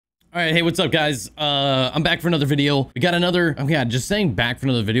All right, hey, what's up, guys? I'm back for another video. We got another, oh yeah, just saying back for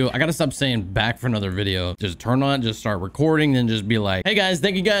another video. I gotta stop saying back for another video. Just turn on, just start recording, then just be like, hey guys,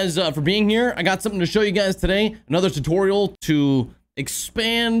 thank you guys for being here. I got something to show you guys today. Another tutorial to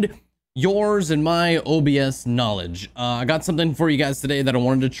expand yours and my OBS knowledge. I got something for you guys today that I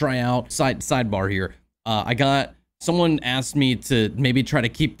wanted to try out. Sidebar here. Someone asked me to maybe try to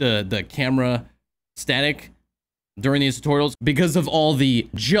keep the camera static during these tutorials because of all the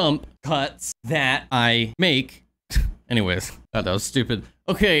jump cuts that I make. Anyways, that was stupid.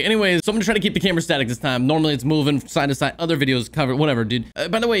 Okay, anyways, so I'm gonna try to keep the camera static this time. Normally it's moving side to side, other videos cover, whatever, dude.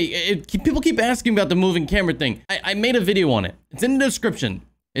 By the way, people keep asking about the moving camera thing. I made a video on it. It's in the description.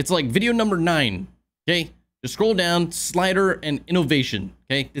 It's like video number 9, okay? Just scroll down, slider and innovation,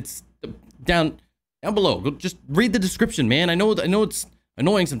 okay? It's down below. Go, just read the description, man. I know it's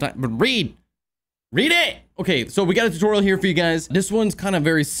annoying sometimes, but read it. Okay, so we got a tutorial here for you guys. This one's kind of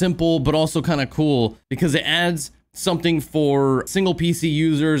very simple, but also kind of cool because it adds something for single PC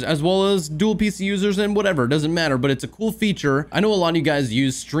users as well as dual PC users and whatever. It doesn't matter, but it's a cool feature. I know a lot of you guys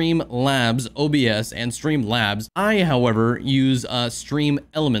use Streamlabs OBS and Streamlabs. I, however, use Stream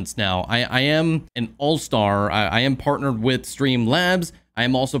Elements now. I am an all-star. I am partnered with Streamlabs. I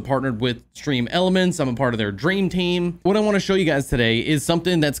am also partnered with Stream Elements. I'm a part of their dream team. What I want to show you guys today is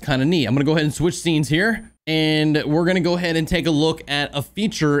something that's kind of neat. I'm going to go ahead and switch scenes here, and we're going to go ahead and take a look at a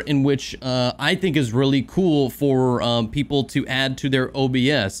feature in which I think is really cool for people to add to their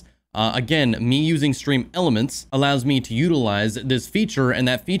OBS. Again, me using Stream Elements allows me to utilize this feature, and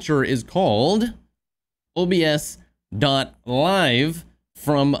that feature is called OBS.Live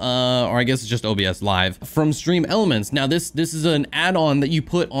from or I guess it's just OBS.Live from Stream Elements. Now this is an add-on that you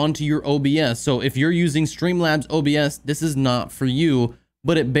put onto your OBS. So if you're using Streamlabs OBS, this is not for you,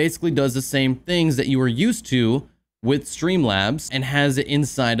 but it basically does the same things that you are used to with Streamlabs and has it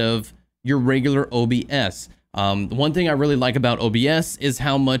inside of your regular OBS. One thing I really like about OBS is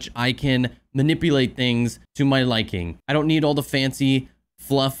how much I can manipulate things to my liking. I don't need all the fancy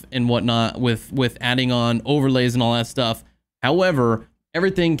fluff and whatnot with adding on overlays and all that stuff. However,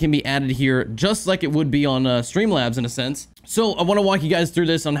 everything can be added here just like it would be on Streamlabs in a sense. So I want to walk you guys through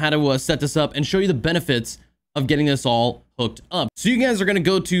this on how to set this up and show you the benefits of getting this all hooked up. So you guys are going to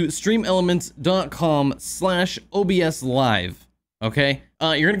go to streamelements.com/OBS.Live. Okay.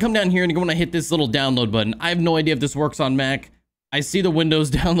 You're going to come down here and you're going to hit this little download button. I have no idea if this works on Mac. I see the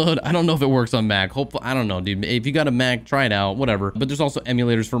Windows download. I don't know if it works on Mac. Hopefully, I don't know, dude. If you got a Mac, try it out, whatever. But there's also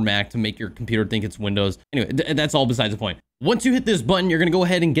emulators for Mac to make your computer think it's Windows. Anyway, that's all besides the point. Once you hit this button, you're going to go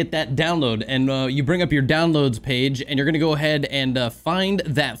ahead and get that download, and you bring up your downloads page, and you're going to go ahead and find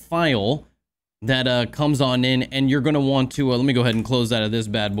that file that comes on in, and you're going to want to, let me go ahead and close out of this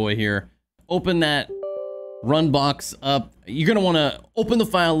bad boy here. Open that run box up. You're going to want to open the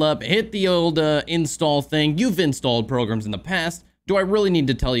file up, hit the old install thing. You've installed programs in the past. Do I really need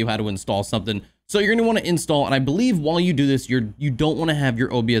to tell you how to install something? So you're going to want to install, and I believe while you do this, you don't want to have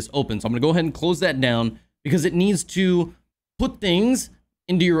your OBS open. So I'm going to go ahead and close that down because it needs to put things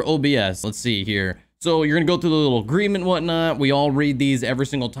into your OBS. Let's see here. So you're going to go through the little agreement and whatnot. We all read these every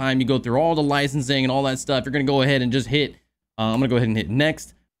single time. You go through all the licensing and all that stuff. You're going to go ahead and just hit, I'm going to go ahead and hit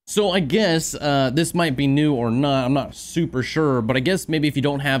next. So I guess this might be new or not. I'm not super sure, but I guess maybe if you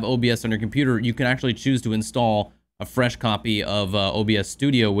don't have OBS on your computer, you can actually choose to install a fresh copy of OBS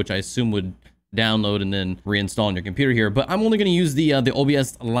Studio, which I assume would download and then reinstall on your computer here. But I'm only going to use the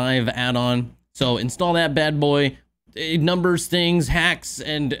OBS.Live add-on. So install that bad boy. It numbers things, hacks,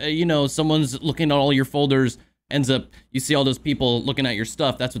 and you know, someone's looking at all your folders, ends up, you see all those people looking at your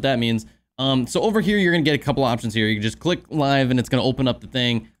stuff. That's what that means. So over here, you're going to get a couple options here. You can just click live and it's going to open up the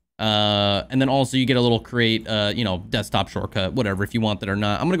thing. And then also you get a little create, you know, desktop shortcut, whatever, if you want that or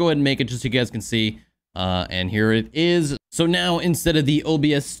not. I'm going to go ahead and make it just so you guys can see. And here it is. So now instead of the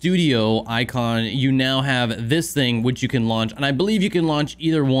OBS Studio icon, you now have this thing which you can launch. And I believe you can launch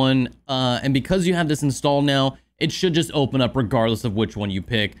either one. And because you have this installed now, it should just open up regardless of which one you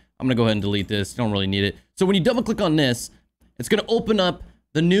pick. I'm going to go ahead and delete this. Don't really need it. So when you double click on this, it's going to open up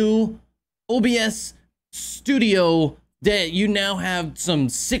the new OBS Studio that you now have some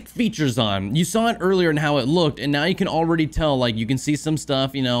sick features on. You saw it earlier and how it looked, and now you can already tell, like, you can see some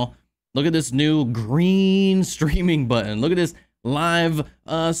stuff, you know. Look at this new green streaming button. Look at this live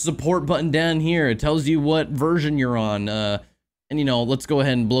support button down here. It tells you what version you're on. And, you know, let's go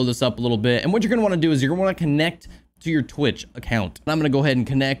ahead and blow this up a little bit. And what you're going to want to do is you're going to want to connect to your Twitch account. I'm going to go ahead and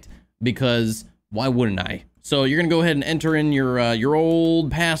connect because why wouldn't I? So you're going to go ahead and enter in your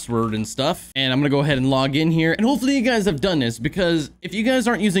old password and stuff. And I'm going to go ahead and log in here. And hopefully you guys have done this, because if you guys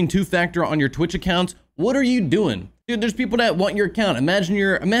aren't using two-factor on your Twitch accounts, what are you doing? Dude, there's people that want your account. Imagine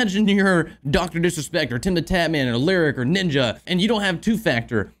you're Dr. Disrespect or Tim the Tatman or Lyric or Ninja, and you don't have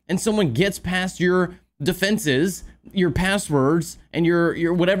two-factor, and someone gets past your defenses, your passwords, and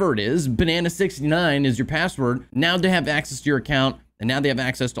your whatever it is, banana69 is your password. Now they have access to your account, and now they have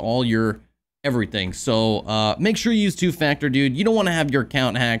access to all your everything. So make sure you use two-factor, dude. You don't want to have your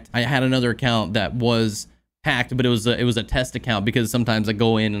account hacked. I had another account that was hacked, but it was a test account because sometimes I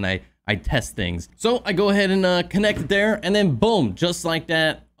go in and I test things. So I go ahead and connect it there, and then boom, just like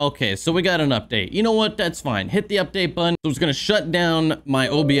that. Okay, so we got an update. You know what? That's fine. Hit the update button. So it's gonna shut down my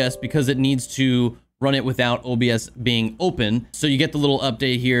OBS because it needs to run it without OBS being open. So you get the little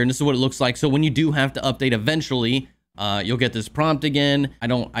update here, and this is what it looks like. So when you do have to update eventually, you'll get this prompt again.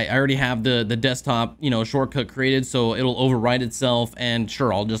 I already have the desktop, you know, shortcut created, so it'll overwrite itself, and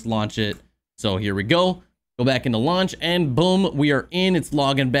sure, I'll just launch it. So here we go. Go back into launch, and boom, we are in. It's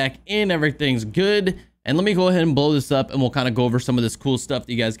logging back in. Everything's good. And let me go ahead and blow this up, and we'll kind of go over some of this cool stuff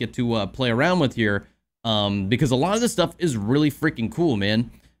that you guys get to play around with here, because a lot of this stuff is really freaking cool, man.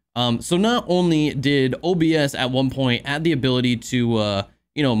 So not only did OBS at one point add the ability to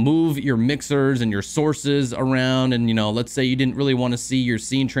you know, move your mixers and your sources around, and, you know, let's say you didn't really want to see your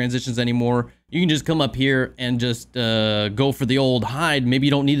scene transitions anymore, you can just come up here and just go for the old hide. Maybe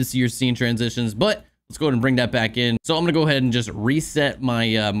you don't need to see your scene transitions, but let's go ahead and bring that back in. So I'm gonna go ahead and just reset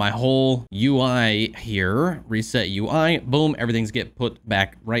my my whole UI here. Reset UI. Boom. Everything's get put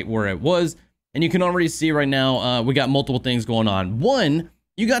back right where it was. And you can already see right now we got multiple things going on. One,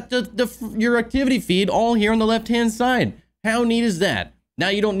 you got your activity feed all here on the left-hand side. How neat is that? Now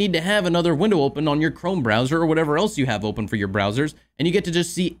you don't need to have another window open on your Chrome browser or whatever else you have open for your browsers, and you get to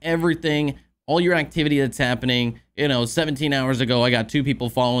just see everything, all your activity that's happening. You know, 17 hours ago, I got 2 people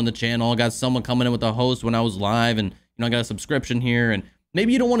following the channel. I got someone coming in with a host when I was live, and, you know, I got a subscription here. And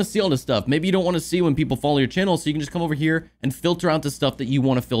maybe you don't want to see all this stuff. Maybe you don't want to see when people follow your channel, so you can just come over here and filter out the stuff that you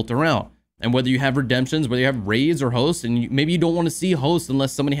want to filter out. And whether you have redemptions, whether you have raids or hosts, and maybe you don't want to see hosts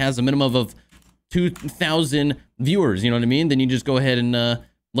unless somebody has a minimum of 2,000 viewers, you know what I mean? Then you just go ahead and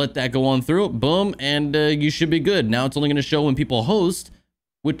let that go on through. Boom, and you should be good. Now it's only going to show when people host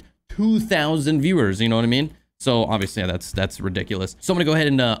with 2,000 viewers, you know what I mean? So obviously that's ridiculous. So I'm gonna go ahead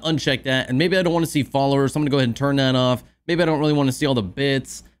and uncheck that, and maybe I don't want to see followers, so I'm gonna go ahead and turn that off. Maybe I don't really want to see all the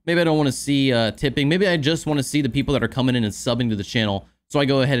bits. Maybe I don't want to see tipping. Maybe I just want to see the people that are coming in and subbing to the channel. So I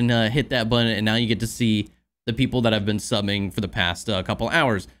go ahead and hit that button, and now you get to see the people that have been subbing for the past couple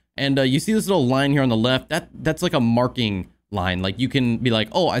hours. And you see this little line here on the left. That's like a marking line. Like you can be like,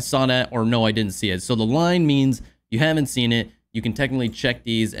 oh, I saw that, or no, I didn't see it. So the line means you haven't seen it. You can technically check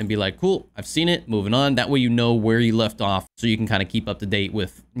these and be like, cool, I've seen it, moving on. That way you know where you left off, so you can kind of keep up to date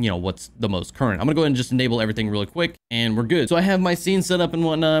with, you know, what's the most current. I'm gonna go ahead and just enable everything really quick, and we're good. So I have my scene set up and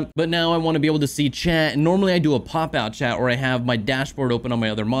whatnot, but now I want to be able to see chat. And normally I do a pop-out chat, or I have my dashboard open on my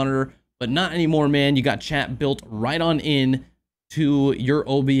other monitor, but not anymore, man. You got chat built right on in to your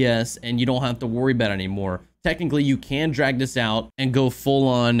OBS, and you don't have to worry about it anymore. Technically, you can drag this out and go full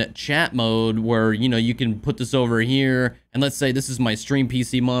on chat mode where, you know, you can put this over here. And let's say this is my stream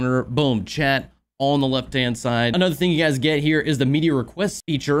PC monitor. Boom, chat all on the left-hand side. Another thing you guys get here is the media requests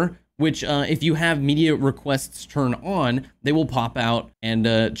feature, which if you have media requests turned on, they will pop out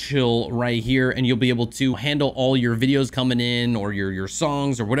and chill right here. And you'll be able to handle all your videos coming in, or your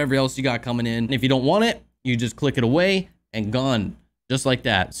songs, or whatever else you got coming in. And if you don't want it, you just click it away and gone. Just like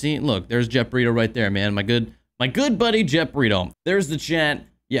that. See, look, there's Jet Burrito right there, man. My good buddy Jet Burrito. There's the chat.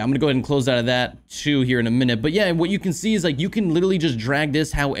 Yeah, I'm gonna go ahead and close out of that too here in a minute. But yeah, what you can see is like you can literally just drag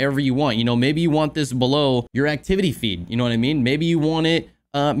this however you want. You know, maybe you want this below your activity feed. You know what I mean? Maybe you want it,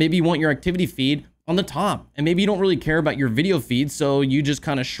 maybe you want your activity feed on the top, and maybe you don't really care about your video feed, so you just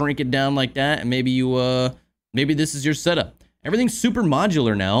kind of shrink it down like that, and maybe you maybe this is your setup. Everything's super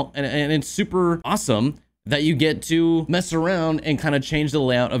modular now, and it's super awesome that you get to mess around and kind of change the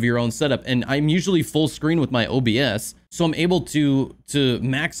layout of your own setup. And I'm usually full screen with my OBS, so I'm able to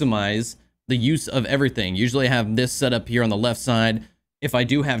maximize the use of everything. Usually I have this set up here on the left side. If I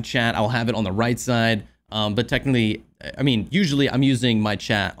do have chat, I'll have it on the right side. But technically, I mean, usually I'm using my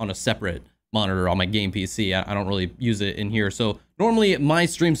chat on a separate monitor on my game PC. I don't really use it in here. So normally my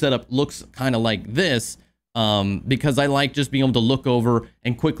stream setup looks kind of like this, because I like just being able to look over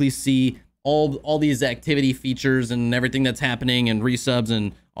and quickly see all these activity features and everything that's happening, and resubs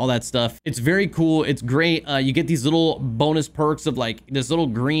and all that stuff. It's very cool. It's great. You get these little bonus perks of like this little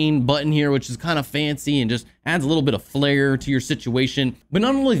green button here, which is kind of fancy and just adds a little bit of flair to your situation. But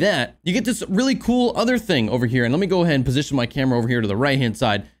not only that, you get this really cool other thing over here. And let me go ahead and position my camera over here to the right hand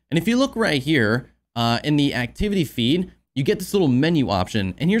side. And if you look right here in the activity feed, you get this little menu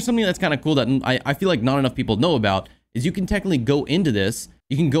option. And here's something that's kind of cool that I feel like not enough people know about. is you can technically go into this.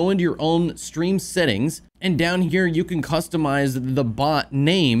 You can go into your own stream settings, and down here you can customize the bot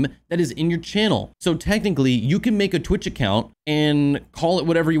name that is in your channel. So technically you can make a Twitch account and call it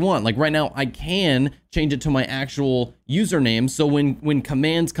whatever you want. Like right now I can change it to my actual username. So when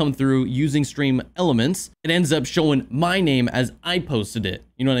commands come through using stream elements, it ends up showing my name as I posted it.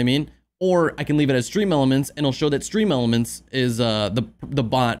 You know what I mean? Or I can leave it as stream elements and it'll show that stream elements is the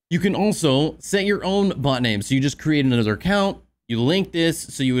bot. You can also set your own bot name. So you just create another account. You link this,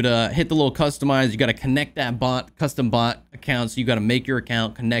 so you would hit the little customize. You got to connect that bot, custom bot account. So you got to make your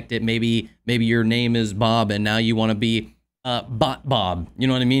account, connect it. Maybe your name is Bob, and now you want to be bot Bob. You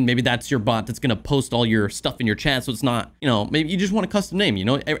know what I mean? Maybe that's your bot that's gonna post all your stuff in your chat. So it's not, you know, maybe you just want a custom name. You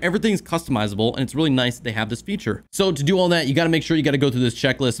know, everything's customizable, and it's really nice that they have this feature. So to do all that, you got to make sure you got to go through this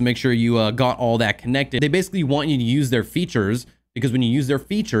checklist and make sure you got all that connected. They basically want you to use their features, because when you use their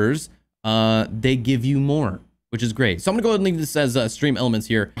features, they give you more, which is great. So I'm gonna go ahead and leave this as stream elements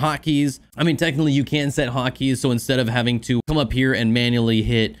here. Hotkeys. I mean, technically you can set hotkeys. So instead of having to come up here and manually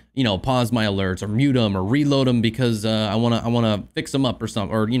hit, you know, pause my alerts or mute them or reload them because I wanna fix them up or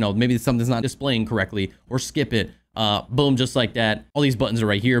something, or, you know, maybe something's not displaying correctly, or skip it. Boom, just like that. All these buttons are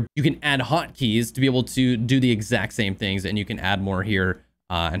right here. You can add hotkeys to be able to do the exact same things, and you can add more here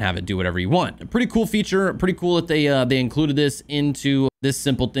and have it do whatever you want. A pretty cool feature. Pretty cool that they included this into this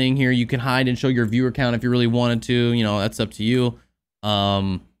simple thing here. You can hide and show your viewer count if you really wanted to. You know, that's up to you.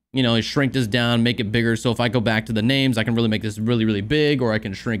 You know, shrink this down, make it bigger. So if I go back to the names, I can really make this really, really big, or I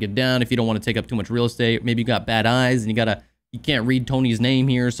can shrink it down if you don't want to take up too much real estate. Maybe you got bad eyes and you can't read Tony's name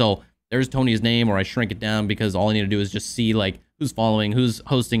here. So there's Tony's name, or I shrink it down because all I need to do is just see like who's following, who's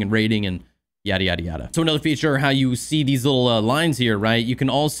hosting and rating, and yada, yada, yada. So another feature, how you see these little lines here, right? You can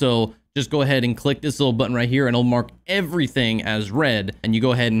also just go ahead and click this little button right here, and it'll mark everything as red. And you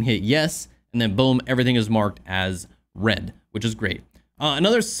go ahead and hit yes, and then boom, everything is marked as red, which is great.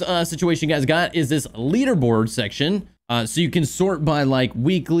 Another situation you guys got is this leaderboard section. So you can sort by like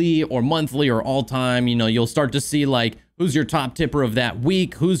weekly or monthly or all time. You know, you'll start to see like who's your top tipper of that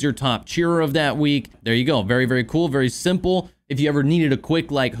week, who's your top cheerer of that week. There you go. Very, very cool. Very simple. If you ever needed a quick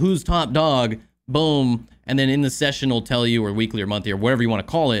like who's top dog, boom, and then in the session it'll tell you, or weekly or monthly or whatever you want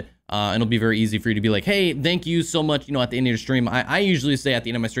to call it. And it'll be very easy for you to be like, hey, thank you so much. You know, at the end of your stream, I usually say at the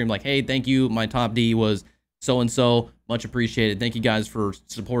end of my stream, like, hey, thank you. My top D was so-and-so, much appreciated. Thank you guys for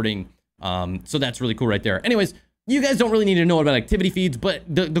supporting. So that's really cool right there. Anyways, you guys don't really need to know about activity feeds, but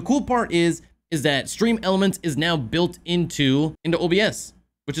the cool part is that stream elements is now built into OBS,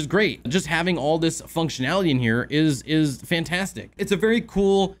 which is great. Just having all this functionality in here is fantastic. It's a very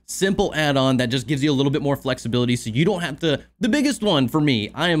cool, simple add-on that just gives you a little bit more flexibility, so you don't have to. The biggest one for me,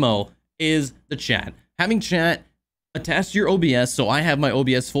 IMO, is the chat. Having chat attached to your OBS, so I have my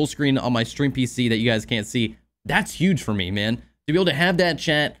OBS full screen on my stream PC that you guys can't see. That's huge for me, man. To be able to have that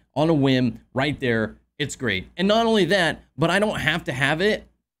chat on a whim right there, it's great. And not only that, but I don't have to have it,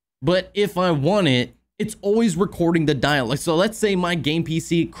 but if I want it, it's always recording the dial. Like, so let's say my game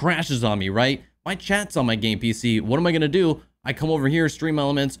PC crashes on me, right? My chat's on my game PC. What am I gonna do? I come over here, stream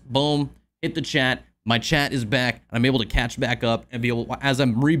elements, boom, hit the chat. My chat is back, and I'm able to catch back up and be able, as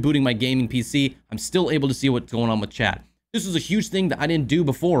I'm rebooting my gaming PC, I'm still able to see what's going on with chat. This is a huge thing that I didn't do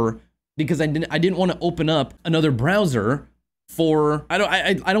before because I didn't want to open up another browser for, I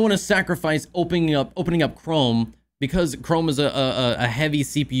don't want to sacrifice opening up Chrome, because Chrome is a heavy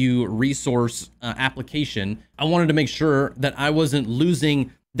CPU resource application. I wanted to make sure that I wasn't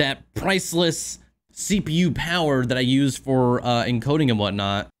losing that priceless CPU power that I use for encoding and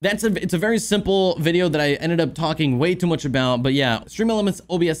whatnot. It's a very simple video that I ended up talking way too much about, but yeah, Stream Elements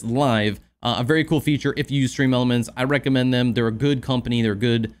OBS.Live, a very cool feature. If you use Stream Elements, I recommend them. They're a good company. They're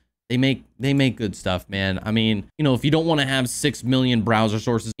good. They make good stuff, man. I mean, you know, if you don't want to have 6 million browser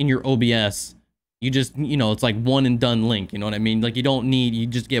sources in your OBS, you just, you know, it's like one and done link, you know what I mean? Like, you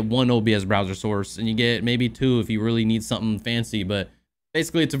just get one OBS browser source, and you get maybe 2 if you really need something fancy. But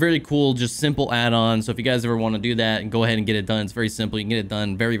basically, it's a very cool, just simple add-on. So if you guys ever want to do that and go ahead and get it done, it's very simple. You can get it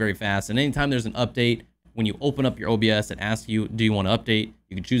done very, very fast. And anytime there's an update, when you open up your OBS, it asks you, do you want to update?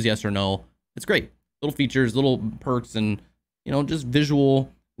 You can choose yes or no. It's great. Little features, little perks, and, you know, just visual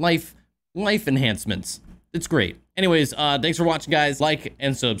life enhancements. It's great. Anyways, thanks for watching, guys. Like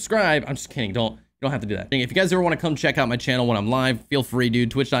and subscribe. I'm just kidding. You don't have to do that. If you guys ever want to come check out my channel when I'm live, feel free, dude.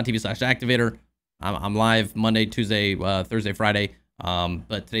 Twitch.tv/activator. I'm live Monday, Tuesday, Thursday, Friday.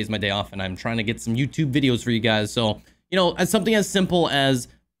 But today's my day off, and I'm trying to get some YouTube videos for you guys. So, you know, as something as simple as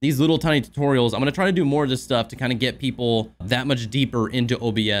these little tiny tutorials, I'm going to try to do more of this stuff to kind of get people that much deeper into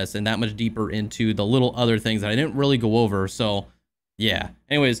OBS and that much deeper into the little other things that I didn't really go over. So, yeah.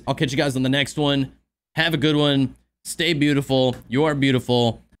 Anyways, I'll catch you guys on the next one. Have a good one. Stay beautiful. You are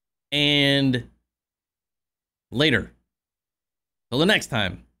beautiful. And later. Till the next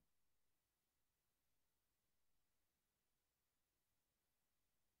time.